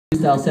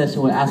freestyle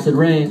session with Acid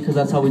Rain, because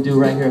that's how we do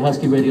right here at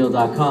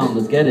huskyradio.com.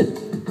 Let's get it.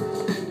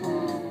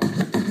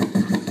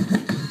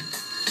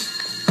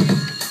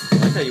 I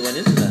like how you went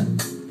into that.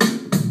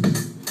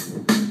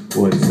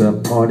 What's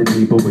up, party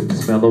people, with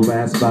this mellow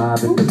ass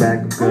vibe in the back?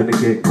 I'm gonna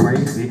get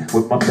crazy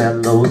with my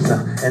fellows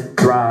and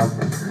thrive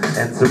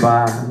and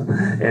survive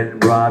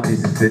and rob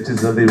these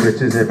bitches of their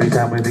riches every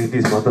time we leave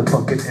these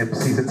motherfucking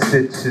MCs in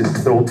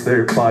stitches. Throw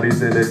their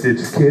bodies in a ditch.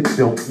 Kids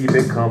don't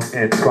even come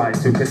and try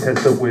to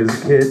contest the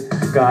whiz kid.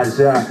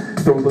 Gaja,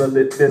 throw the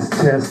litmus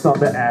test on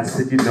the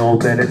acid. You know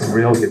that it's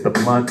real. Hit the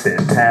blunt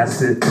and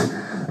pass it.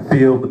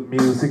 Feel the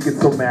music,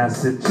 it's so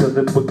massive.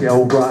 Chillin' with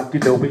Yo Rock,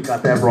 you know we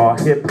got that raw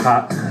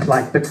hip-hop.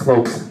 Like the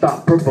cloaks,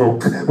 thought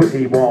provoke. With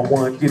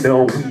A11, you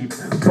know we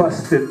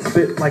busted,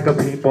 spit like a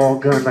paintball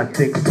gun. I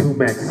think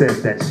Tumac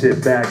said that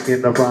shit back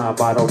in the rhyme.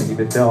 I don't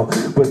even know,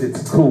 but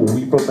it's cool.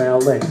 We from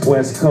LA,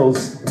 West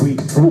Coast. We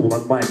rule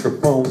on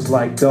microphones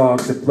like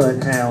dogs and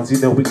bloodhounds. You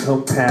know we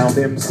compound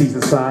MCs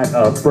inside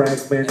a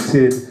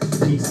fragmented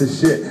piece of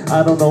shit.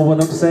 I don't know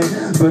what I'm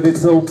saying, but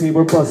it's okay.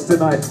 We're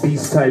busting out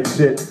beast type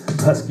shit.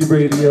 Husky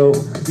Radio,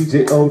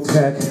 DJ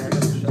O-Tech,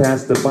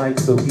 pass the mic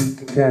so he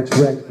can catch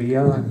wreck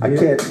beyond. I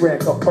catch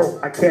wreck, oh,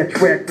 I catch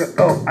wreck,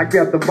 oh, I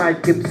grab the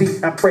mic, MC,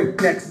 I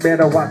break necks,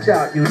 better watch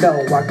out, you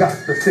know, I got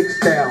the 6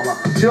 style.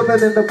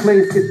 Chillin' in the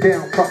place, get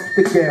down, props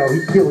the gal,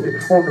 he killed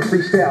it on the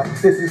freestyle,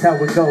 this is how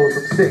it goes,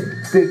 I'm sick.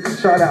 Big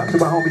shout out to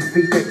my homie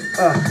Phoenix,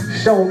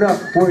 showing up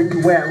where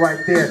you at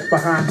right there,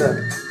 behind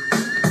the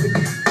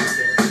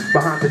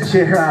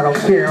chair, I don't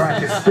care, I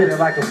can spit it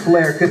like a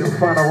flare, couldn't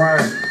find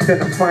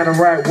a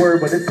right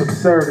word, but it's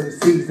absurd.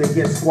 MCs, they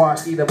get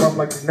squashed, eat them up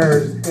like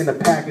nerves in the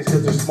package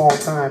because they're small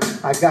time.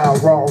 I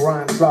got raw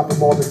rhymes, drop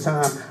them all the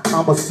time.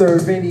 I'ma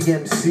serve any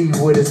MC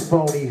with his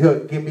phony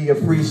hook. Give me a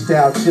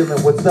freestyle,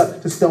 chillin'. What's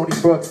up to Stony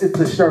Brooks? It's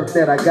the shirt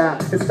that I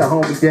got, it's the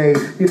homie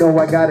Dave. You know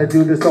I gotta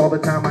do this all the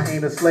time, I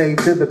ain't a slave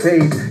to the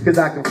page, cause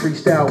I can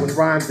freestyle with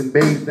rhymes and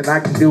bass, and I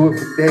can do it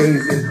for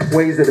days in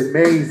ways that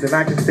amaze, and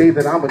I can say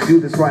that I'ma do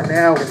this right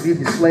now and leave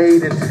you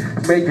slayed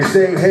and make you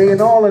say hey and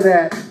all of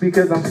that,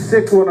 because I'm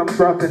sick when I'm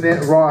dropping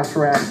that raw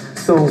rap.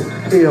 So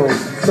ill,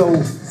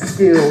 so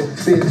skilled,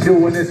 been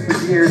doing this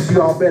for years,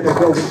 y'all better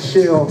go and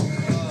chill.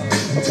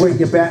 I'll bring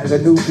you back to a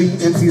new beat.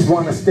 MCs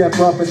want to step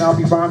up and I'll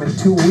be rhyming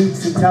 2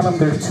 weeks and tell them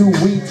they're too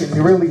weak, and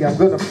really I'm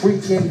gonna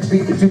freak any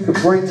beat that you can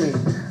bring me.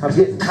 I'm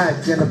getting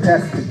hyped, gonna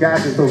pass it to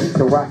guys so he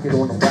can rock it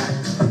on the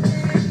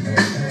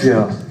rack.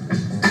 Yeah,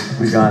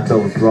 we got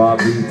those raw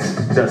beats,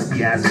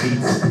 dusty ass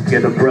beats.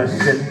 Get a brush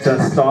and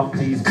dust off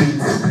these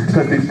beats,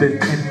 cause they've been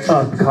in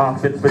a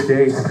coffin for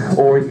days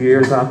or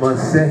years, I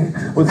must say.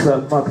 What's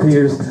up, my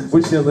peers? We're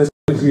chillin'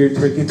 here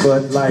drinking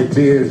Bud Light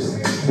beers.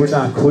 We're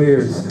not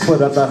queers,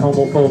 but I'm not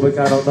homophobic.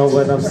 I don't know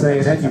what I'm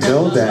saying, and you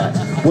know that.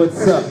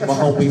 What's up, my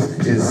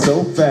homies? Is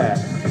so fat.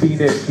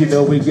 Phoenix, you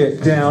know we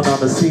get down on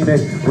the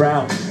scenic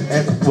route,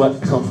 and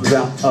what comes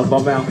out of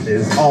our mouth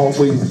is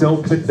always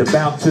dope and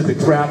devout to the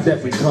crowd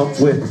that we come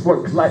with.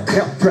 Work like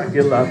Count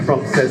Dracula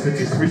from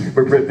Sesame Street,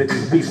 we're ripping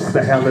these beats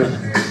the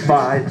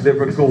hellified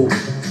lyrical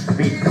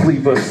meat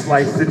cleaver,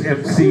 slicing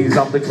MCs.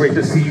 I'm the great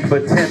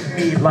deceiver, tempt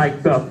me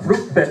like the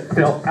fruit that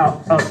fell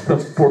out of the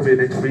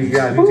forbidden tree.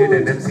 I be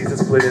getting MCs and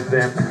splitting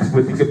them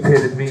with the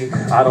epitome.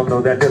 I don't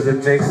know, that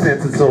doesn't make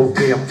sense. It's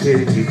okay, I'm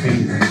kidding you,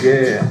 G.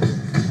 Yeah.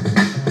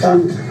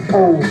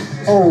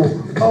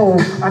 Oh,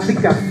 I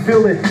think I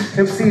feel it.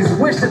 MCs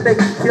wish that they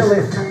could kill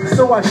it,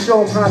 so I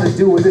show them how to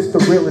do it. It's the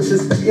realest,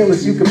 it's the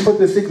illest. You can put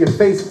this in your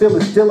face.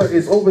 Phyllis Diller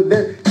is over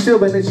there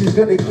chilling, and she's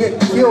gonna get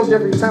killed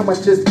every time I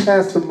just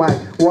pass the mic.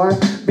 Why?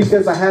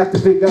 Because I have to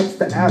big ups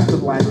the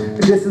afterlife.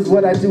 And this is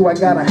what I do, I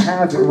gotta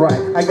have it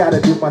right. I gotta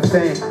do my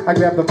thing. I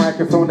grab the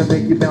microphone and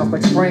make you bounce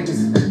like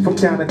springs. From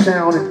town to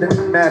town, it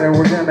doesn't matter,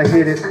 we're gonna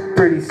hit it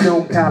pretty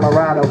soon.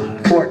 Colorado,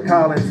 Fort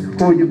Collins,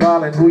 who you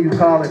ballin', who you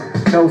callin'?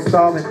 No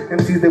stalling.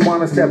 MCs, they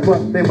wanna step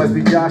up, they must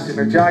be joshing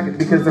or jogging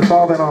because they're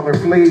falling on their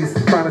fleas.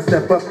 Trying to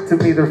step up to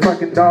me, they're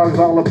fucking dogs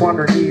all up on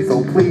their knees.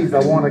 Oh please, I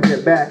wanna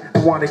get back, I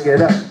wanna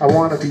get up, I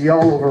wanna be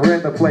all over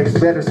in the place.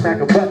 Better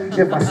smack a butt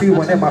if I see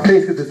one in my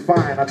face, cause it's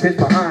fine. I pinch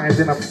my hinds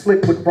and I'm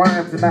slick with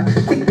rhymes and I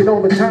kick it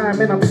all the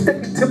time, and I'm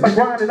sticking to my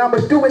grind and I'ma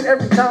do it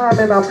every time,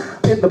 and I'm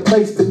in the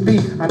place to be.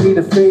 I need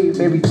a fade,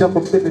 maybe jump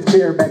up in the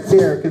chair back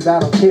there, cause I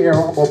don't care,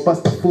 I'm gonna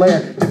bust a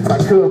flare if I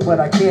could, but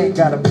I can't,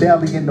 got a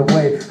belly in the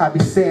way. I be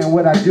saying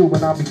what I do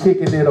when I be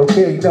kicking it,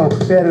 okay? No,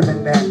 better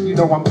than that, you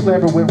know I'm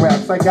clever with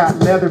raps. I got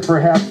leather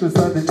perhaps that's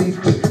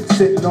underneath me,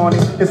 sitting on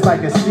it, it's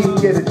like a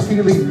seat, get a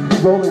tea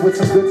leaf, rolling with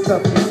some good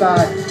stuff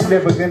inside.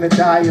 Never gonna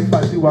die, if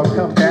I do I'll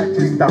come back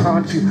just to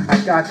haunt you. I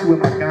got you in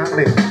my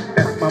gauntlet,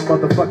 that's my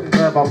motherfucking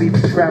love. I'll leave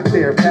you trapped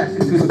there, pass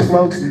you through the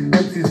cloaks.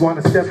 MCs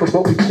wanna step up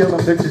but we kill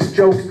them, they're just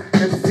jokes.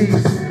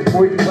 MCs,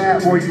 where you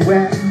at, where you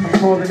at? I'm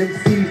calling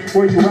MCs,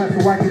 where you at,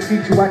 so I can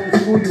teach you, I can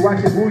school you,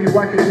 I can woo you,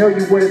 I can tell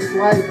you what it's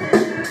like.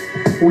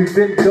 We've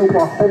been dope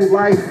our whole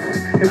life.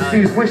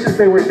 MCs wishes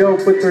they were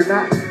dope, but they're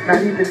not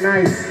even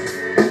nice.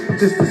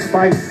 Just the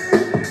spice,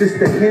 just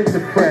the hint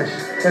of fresh,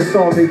 that's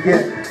all they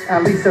get.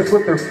 At least that's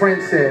what their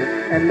friends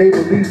said, and they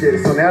believed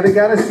it. So now they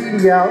got a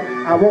CD out,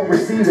 I won't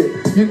receive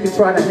it. You can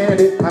try to hand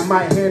it, I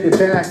might hand it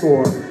back,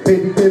 or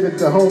maybe give it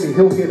to homie,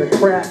 he'll get a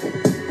crack.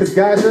 Cause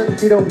Gaja,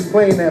 he don't be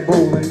playing that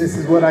bull, and this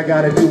is what I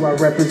gotta do, I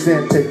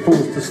represent, take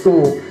fools to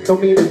school.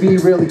 Don't mean to be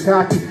really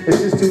cocky,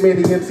 it's just too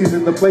many MCs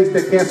in the place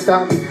that can't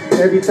stop me.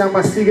 Every time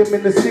I see them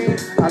in the scene,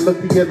 I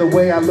look the other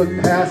way, I look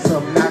past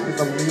them, not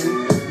cause I'm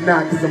mean,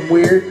 not cause I'm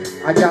weird.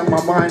 I got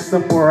my mind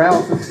somewhere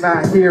else, it's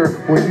not here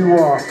where you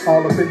are,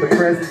 all up in the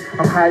present.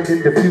 I'm hiding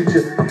in the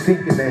future, I'm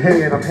thinking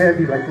ahead, I'm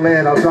heavy like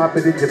lead, I'll drop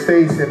it in your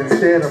face, and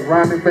instead of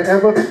rhyming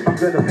forever, I'm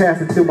gonna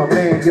pass it to my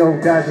man. Yo,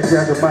 guys,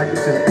 grab the mic and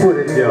just put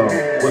it in. Yo,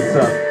 what's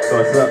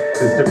up,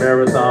 Mr.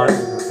 Marathon?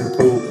 This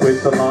fool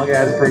with the long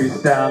ass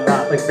freestyle,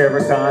 not like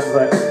Farrakhan,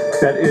 but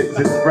that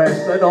it's fresh.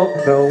 I don't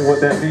know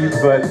what that means,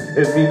 but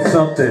it means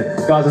something.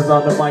 Gaza's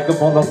on the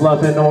microphone, I'm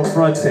bluffing or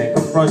fronting,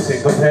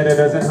 confronting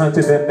competitors and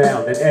hunting them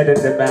down and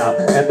editing them out,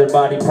 and their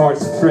body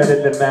parts and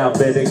shredding them out.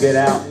 Better get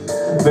out,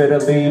 better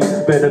leave,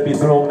 better be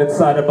thrown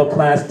inside of a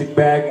plastic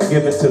bag and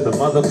given to the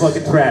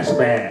motherfucking trash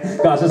man.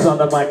 Gaza's on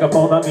the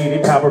microphone, I'm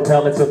eating power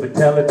pellets of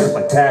intelligence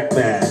like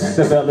Pac-Man.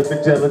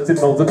 Developing gelatin,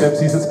 molds of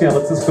MCs and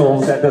skeleton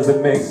skulls. That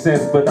doesn't make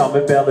sense, but I'm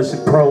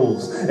embellishing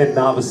pros and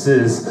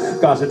novices.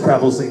 Gaza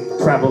travels in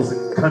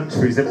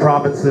countries and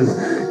provinces,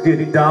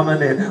 getting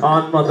dominant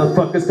on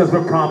motherfuckers cause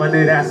we're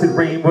prominent. Acid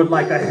rain, we're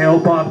like a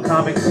hell-bob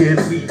comic kid.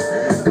 We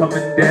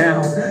coming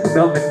down,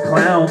 numbing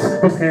clowns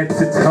from head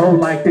to toe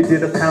like they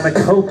did a pound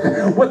of coke.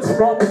 What's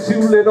wrong with you,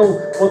 little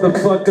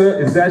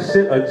motherfucker? Is that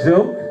shit a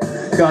joke?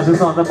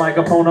 Gaza's on the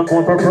microphone, I'm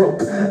going for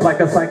broke.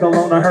 Like a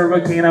cyclone, a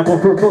hurricane, I'm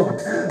going for broke.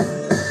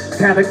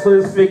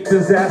 Cataclysmic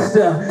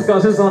disaster.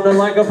 Gaza's on the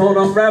microphone,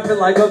 I'm rapping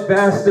like a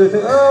bastard.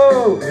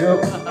 Oh,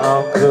 yep,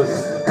 I'm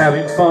just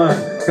having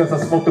fun. Cause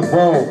I smoked a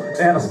bowl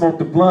and I smoked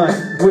a blunt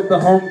with the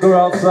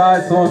homegirl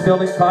outside, so I'm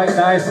feeling quite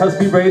nice.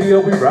 Husky Radio,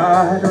 we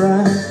ride.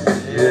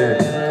 Yeah,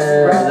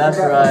 that's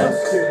right.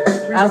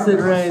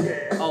 Acid Rain.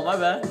 Oh, my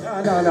bad.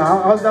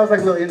 No, that was like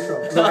a little intro.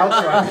 No,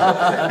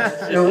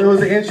 outro. It was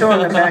the intro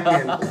and the back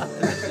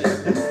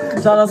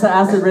end. Shout out to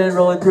Acid Rain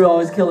rolling through,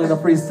 always killing the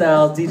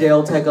freestyles. DJ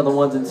Otech on the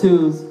 1s and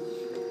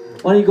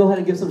 2s. Why don't you go ahead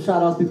and give some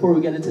shout outs before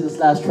we get into this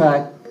last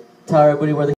track? Tell everybody where they